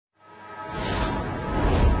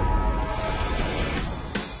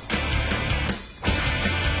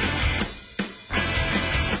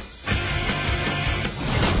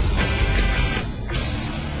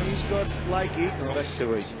that's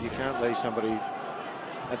too easy. You can't leave somebody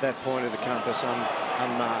at that point of the compass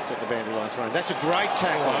unmarked at the boundary line throwing. That's a great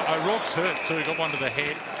tackle. O'Rourke's hurt too, got one to the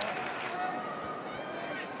head.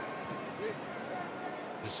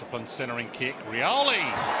 Disciplined centering kick. Rioli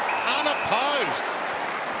unopposed.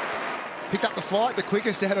 Picked up the fight, the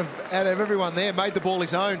quickest out of everyone there. Made the ball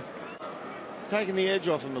his own. Taking the edge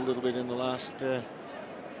off him a little bit in the last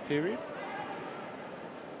period.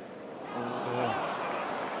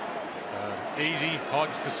 Easy,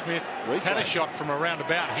 Hodge to Smith. He's had a shot from around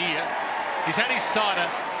about here. He's had his sider,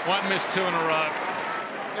 won't miss 2 in a row.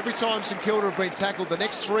 Every time St Kilda have been tackled, the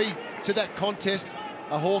next 3 to that contest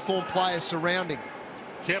are Hawthorn players surrounding.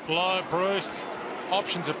 Kept low, Bruce.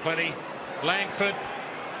 Options are plenty. Langford,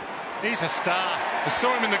 he's a star. We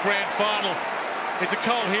saw him in the grand final. He's a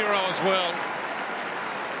cold hero as well.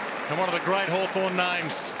 And one of the great Hawthorn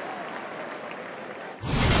names.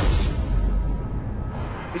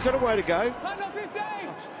 He's got a way to go.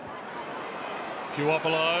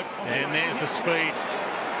 Puopolo, and there's the speed.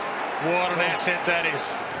 What an asset that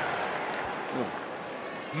is.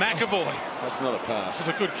 McAvoy. That's not a pass. This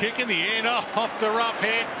is a good kick in the end. Oh, off the rough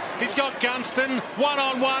head. He's got Gunston.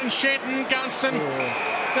 One-on-one, Shenton, Gunston.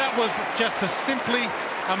 That was just a simply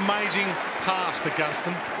amazing pass to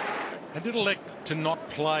Gunston. And did elect to not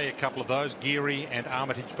play a couple of those. Geary and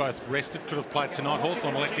Armitage both rested. Could have played tonight.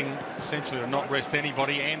 Hawthorn electing essentially to not rest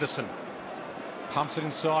anybody. Anderson pumps it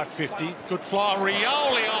inside 50. Good fly.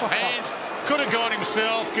 Rioli off hands. Could have got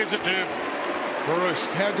himself. Gives it to Bruce.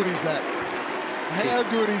 How good is that? How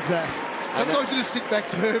good is that? Sometimes you just sit back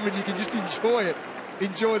to him and you can just enjoy it.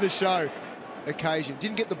 Enjoy the show. Occasion.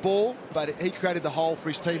 Didn't get the ball, but he created the hole for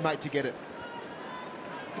his teammate to get it.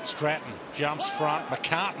 Stratton jumps front.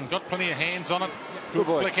 McCartan got plenty of hands on it. Good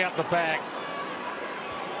flick out the back.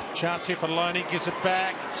 Chance here for Loney. Gives it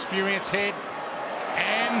back. Experience head.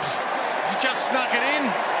 And he just snuck it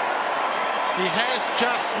in. He has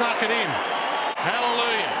just snuck it in.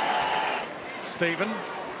 Hallelujah. Stephen.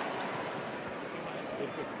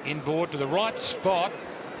 Inboard to the right spot.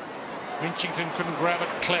 Winchington couldn't grab it.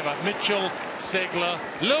 Clever. Mitchell, Segler,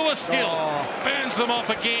 Lewis Hill burns them off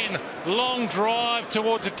again. Long drive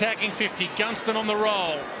towards attacking 50. Gunston on the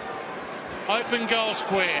roll. Open goal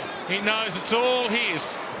square. He knows it's all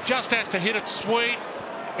his. Just has to hit it sweet.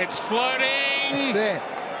 It's floating. It's there.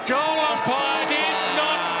 Goal umpire did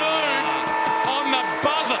not move on the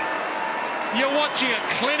buzzer. You're watching a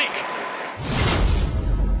clinic.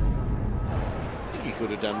 I think he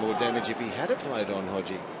could have done more damage if he had played on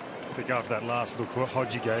Hodgie. I think after that last look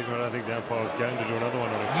Hodgie gave him, I don't think the umpire was going to do another one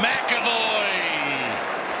on him. McAvoy!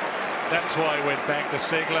 That's why he went back to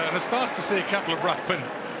Segler. And it's nice to see a couple of ruckmen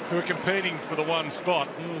who are competing for the one spot.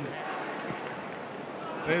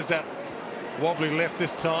 There's that wobbly left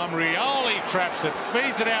this time. Rioli traps it,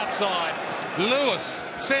 feeds it outside. Lewis,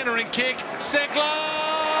 centering kick. Segler!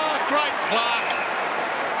 Great Clark.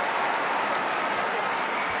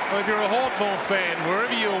 Well, if you're a Hawthorn fan,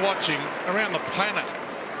 wherever you're watching around the planet,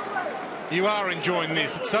 you are enjoying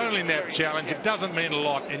this. It's only NAB Challenge. It doesn't mean a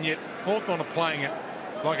lot, and yet Hawthorn are playing it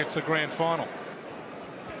like it's the grand final.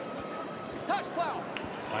 Touch foul.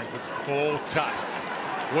 Langford's ball touched.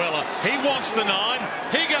 Weller, he wants the 9.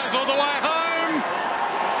 He goes all the way home.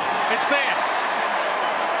 It's there.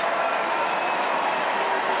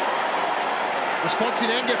 Response in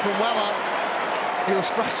anger from Weller. He was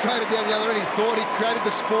frustrated down the other end. He thought he created the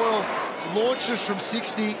spoil. Launches from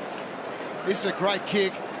 60. This is a great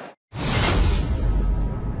kick.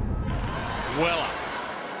 Weller.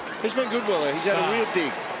 He's been good, Weller. He's had a real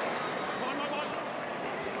dig.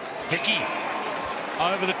 Hickey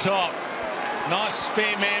over the top. Nice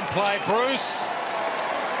spare man play, Bruce.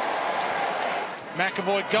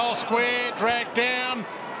 McAvoy goal square, dragged down.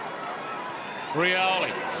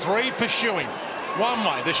 Rioli, 3 pursuing. One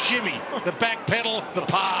way, the shimmy, the back pedal, the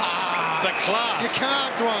pass, the class. You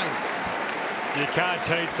can't, Dwayne. You can't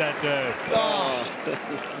teach that dirt.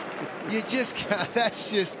 You just can't.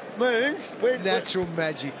 That's just natural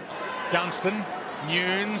magic. Dunstan,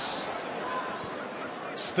 Nunes,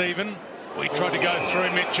 Stephen. We tried to go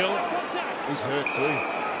through Mitchell. He's hurt too.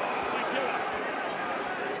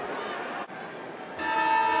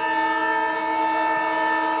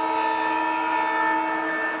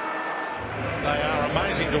 They are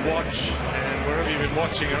amazing to watch, and wherever you've been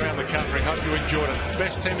watching around the country, hope you enjoyed it.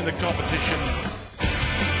 Best team in the competition.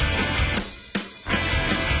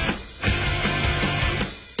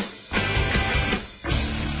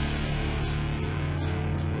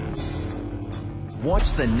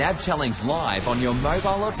 Watch the NAB Challenge live on your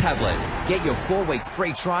mobile or tablet. Get your 4-week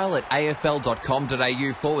free trial at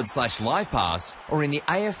afl.com.au/livepass or in the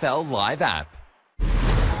AFL Live app.